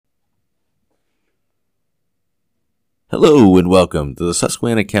Hello and welcome to the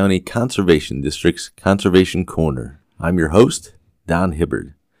Susquehanna County Conservation District's Conservation Corner. I'm your host, Don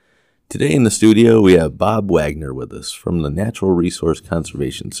Hibbard. Today in the studio we have Bob Wagner with us from the Natural Resource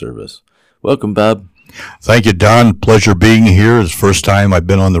Conservation Service. Welcome, Bob. Thank you, Don. Pleasure being here. It's the first time I've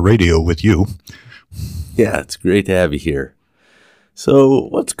been on the radio with you. Yeah, it's great to have you here. So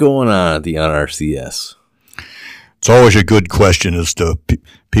what's going on at the NRCS? It's always a good question as to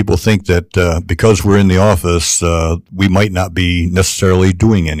people think that because we're in the office, we might not be necessarily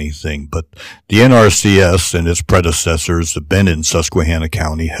doing anything. But the NRCS and its predecessors have been in Susquehanna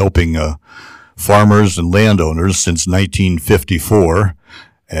County helping farmers and landowners since 1954.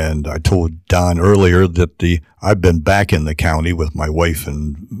 And I told Don earlier that I've been back in the county with my wife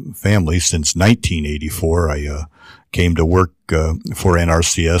and family since 1984. I came to work for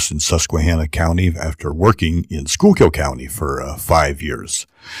NRCS in Susquehanna County after working in Schuylkill County for 5 years.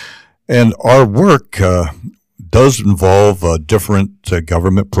 And our work does involve different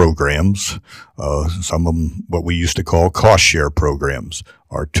government programs, some of them what we used to call cost share programs.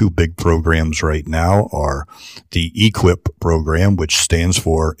 Our two big programs right now are the EQIP program, which stands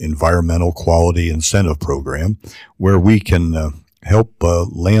for Environmental Quality Incentive Program, where we can help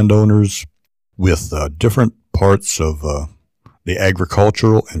landowners with different parts of the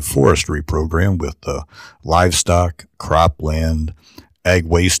agricultural and forestry program with livestock, cropland, ag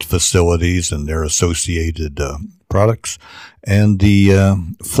waste facilities and their associated products, and the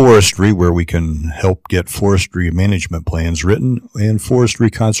forestry, where we can help get forestry management plans written and forestry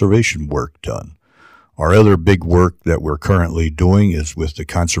conservation work done. Our other big work that we're currently doing is with the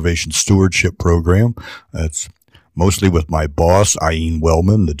Conservation Stewardship Program. That's mostly with my boss, Eileen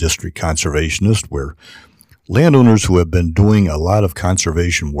Wellman, the district conservationist, where landowners who have been doing a lot of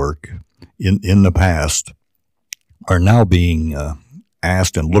conservation work in the past are now being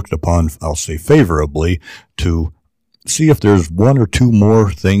asked and looked upon, I'll say favorably, to see if there's one or two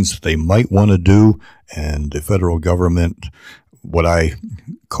more things they might want to do. And the federal government, what I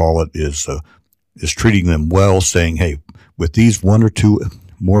call it, is treating them well, saying, hey, with these one or two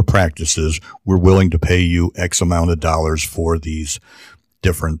more practices, we're willing to pay you X amount of dollars for these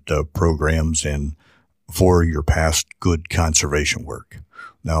different programs and for your past good conservation work.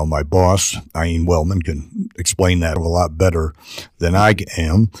 Now, my boss, Eileen Wellman, can explain that a lot better than I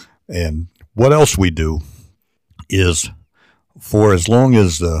am. And what else we do is, for as long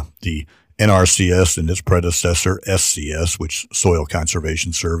as the NRCS and its predecessor, SCS, which Soil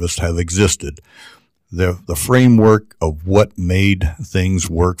Conservation Service, have existed, the framework of what made things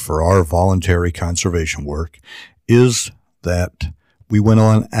work for our voluntary conservation work is that we went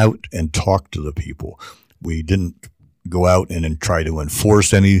on out and talked to the people. We didn't go out and try to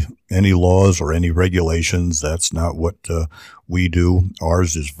enforce any laws or any regulations. That's not what we do.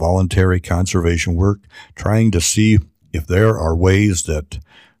 Ours is voluntary conservation work, trying to see if there are ways that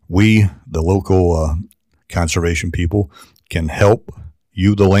we, the local conservation people, can help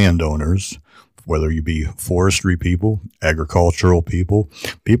you, the landowners, whether you be forestry people, agricultural people,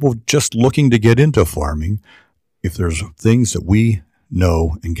 people just looking to get into farming, if there's things that we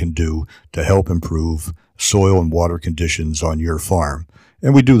know and can do to help improve soil and water conditions on your farm.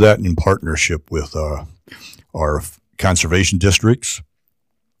 And we do that in partnership with our conservation districts.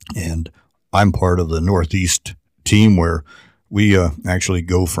 And I'm part of the Northeast team, where we actually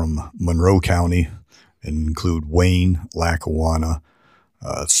go from Monroe County and include Wayne, Lackawanna,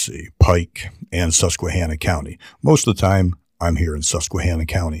 Pike, and Susquehanna County. Most of the time, I'm here in Susquehanna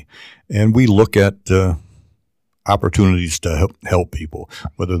County. And we look at opportunities to help people,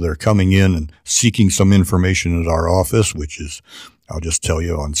 whether they're coming in and seeking some information at our office, which is, I'll just tell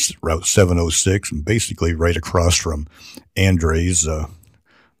you, on Route 706 and basically right across from Andre's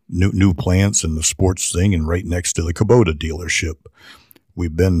new plants and the sports thing, and right next to the Kubota dealership.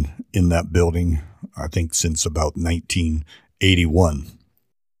 We've been in that building, I think, since about 1981.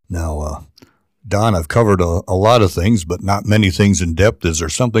 Now, Don, I've covered a lot of things, but not many things in depth. Is there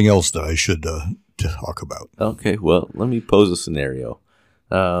something else that I should talk about? Okay, well, let me pose a scenario.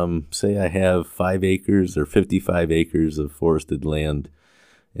 Say I have 5 acres or 55 acres of forested land,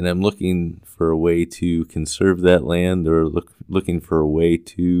 and I'm looking for a way to conserve that land, or looking for a way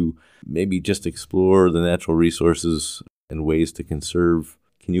to maybe just explore the natural resources and ways to conserve.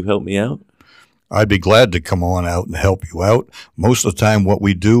 Can you help me out? I'd be glad to come on out and help you out. Most of the time what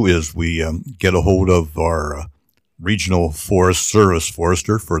we do is we get a hold of our Regional Forest Service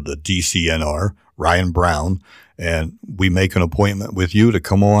forester for the DCNR, Ryan Brown, and we make an appointment with you to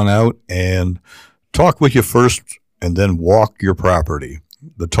come on out and talk with you first and then walk your property.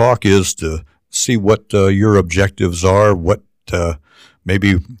 The talk is to see what your objectives are, what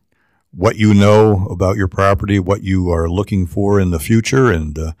maybe what you know about your property, what you are looking for in the future,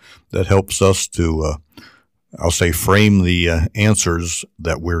 and that helps us to, I'll say, frame the answers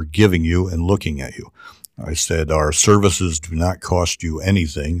that we're giving you and looking at you. I said our services do not cost you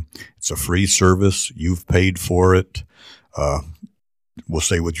anything. It's a free service. You've paid for it, we'll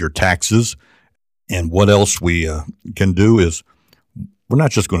say with your taxes. And what else we can do is we're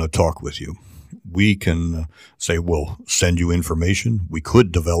not just going to talk with you. We can say we'll send you information. We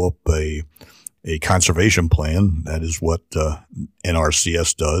could develop a conservation plan. That is what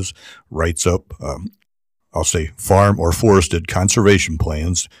NRCS does, writes up, I'll say, farm or forested conservation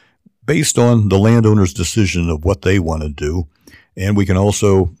plans based on the landowner's decision of what they want to do. And we can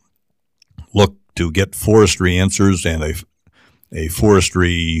also look to get forestry answers and a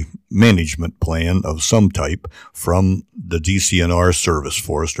forestry management plan of some type from the DCNR service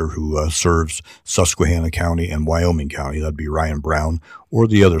forester who serves Susquehanna County and Wyoming County. That'd be Ryan Brown, or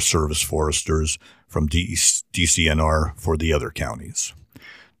the other service foresters from DCNR for the other counties.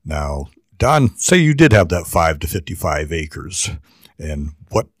 Now, Don, say you did have that 5 to 55 acres, and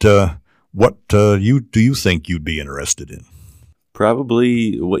what do you think you'd be interested in?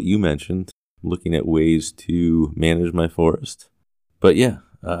 Probably what you mentioned, looking at ways to manage my forest. But yeah,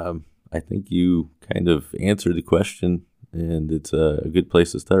 I think you kind of answered the question, and it's a good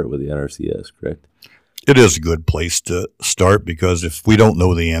place to start with the NRCS, correct? It is a good place to start, because if we don't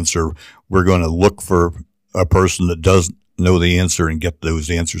know the answer, we're going to look for a person that does know the answer and get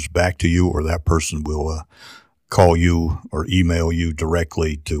those answers back to you, or that person will call you or email you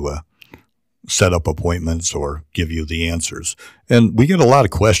directly to set up appointments or give you the answers. And we get a lot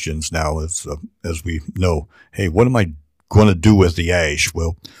of questions now as we know, hey, what am I going to do with the ash?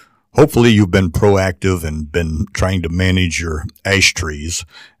 Well, hopefully you've been proactive and been trying to manage your ash trees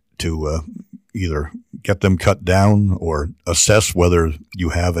to either get them cut down or assess whether you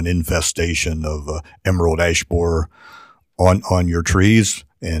have an infestation of emerald ash borer on your trees.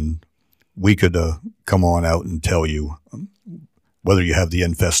 And we could come on out and tell you whether you have the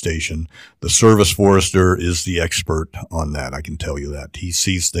infestation. The service forester is the expert on that. I can tell you that. He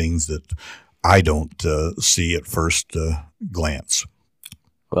sees things that I don't see at first glance.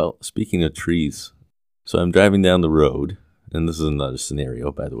 Well, speaking of trees, so I'm driving down the road, and this is another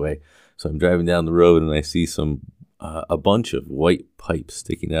scenario, by the way. So I'm driving down the road, and I see a bunch of white pipes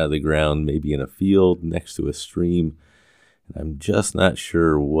sticking out of the ground, maybe in a field next to a stream, and I'm just not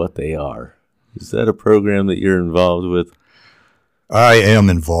sure what they are. Is that a program that you're involved with? I am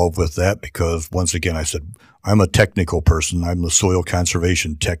involved with that because, once again, I said I'm a technical person. I'm the soil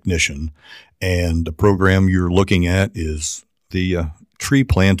conservation technician, and the program you're looking at is the tree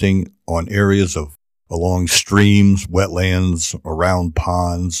planting on areas along streams, wetlands, around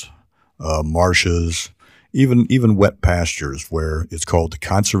ponds, marshes, even wet pastures, where it's called the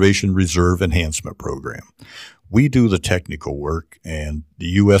Conservation Reserve Enhancement Program. We do the technical work, and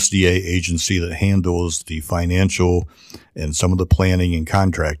the USDA agency that handles the financial and some of the planning and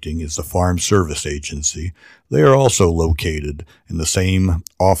contracting is the Farm Service Agency. They are also located in the same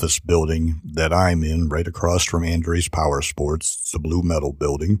office building that I'm in, right across from Andres Power Sports. It's the Blue Metal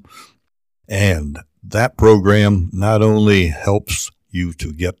building. And that program not only helps you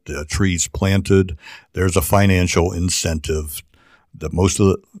to get the trees planted, there's a financial incentive that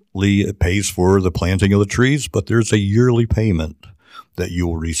mostly it pays for the planting of the trees, but there's a yearly payment that you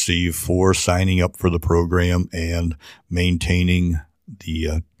will receive for signing up for the program and maintaining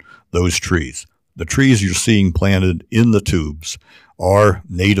those trees. The trees you're seeing planted in the tubes are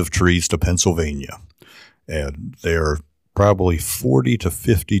native trees to Pennsylvania, and there are probably 40 to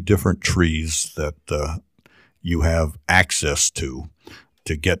 50 different trees that you have access to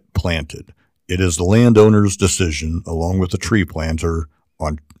get planted. It is the landowner's decision, along with the tree planter,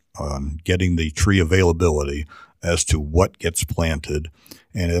 on getting the tree availability as to what gets planted.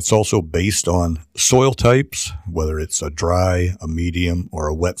 And it's also based on soil types, whether it's a dry, a medium, or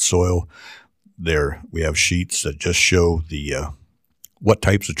a wet soil. There we have sheets that just show the what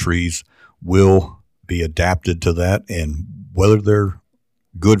types of trees will be adapted to that and whether they're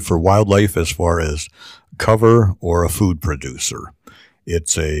good for wildlife as far as cover or a food producer.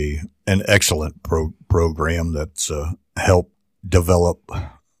 It's an excellent program that's helped develop,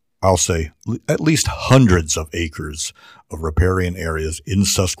 I'll say, at least hundreds of acres of riparian areas in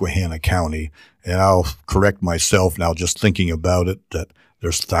Susquehanna County. And I'll correct myself now just thinking about it that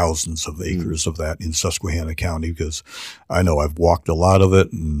there's thousands of acres of that in Susquehanna County, because I know I've walked a lot of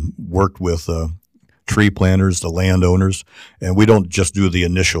it and worked with tree planters, the landowners, and we don't just do the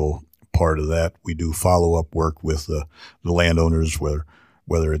initial part of that. We do follow-up work with the landowners,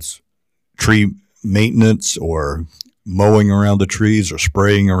 whether it's tree maintenance or mowing around the trees or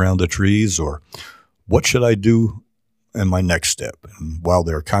spraying around the trees, or what should I do in my next step? And while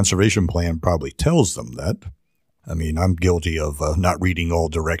their conservation plan probably tells them that, I mean, I'm guilty of not reading all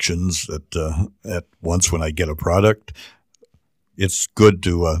directions at once when I get a product. It's good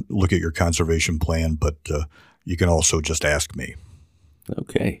to look at your conservation plan, but you can also just ask me.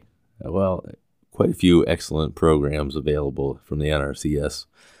 Okay. Well, quite a few excellent programs available from the NRCS.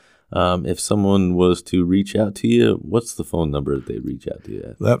 If someone was to reach out to you, what's the phone number that they reach out to you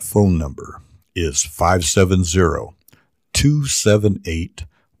at? That phone number is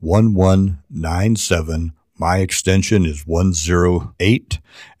 570-278-1197. My extension is 108,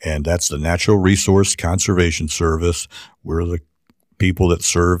 and that's the Natural Resource Conservation Service. We're the people that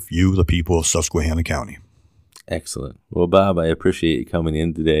serve you, the people of Susquehanna County. Excellent. Well, Bob, I appreciate you coming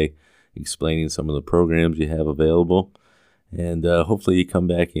in today, explaining some of the programs you have available, and hopefully you come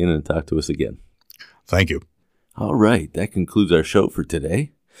back in and talk to us again. Thank you. All right, that concludes our show for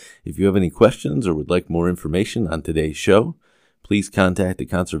today. If you have any questions or would like more information on today's show, please contact the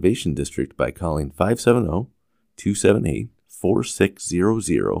Conservation District by calling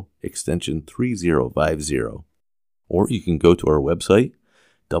 570-278-4600, extension 3050. Or you can go to our website,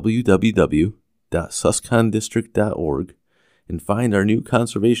 www.suscondistrict.org, and find our new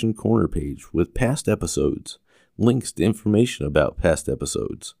Conservation Corner page with past episodes, links to information about past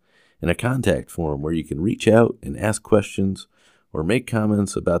episodes, and a contact form where you can reach out and ask questions or make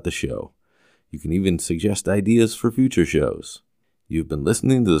comments about the show. You can even suggest ideas for future shows. You've been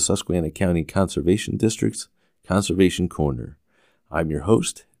listening to the Susquehanna County Conservation District's Conservation Corner. I'm your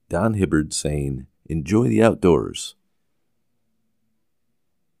host, Don Hibbard, saying, enjoy the outdoors.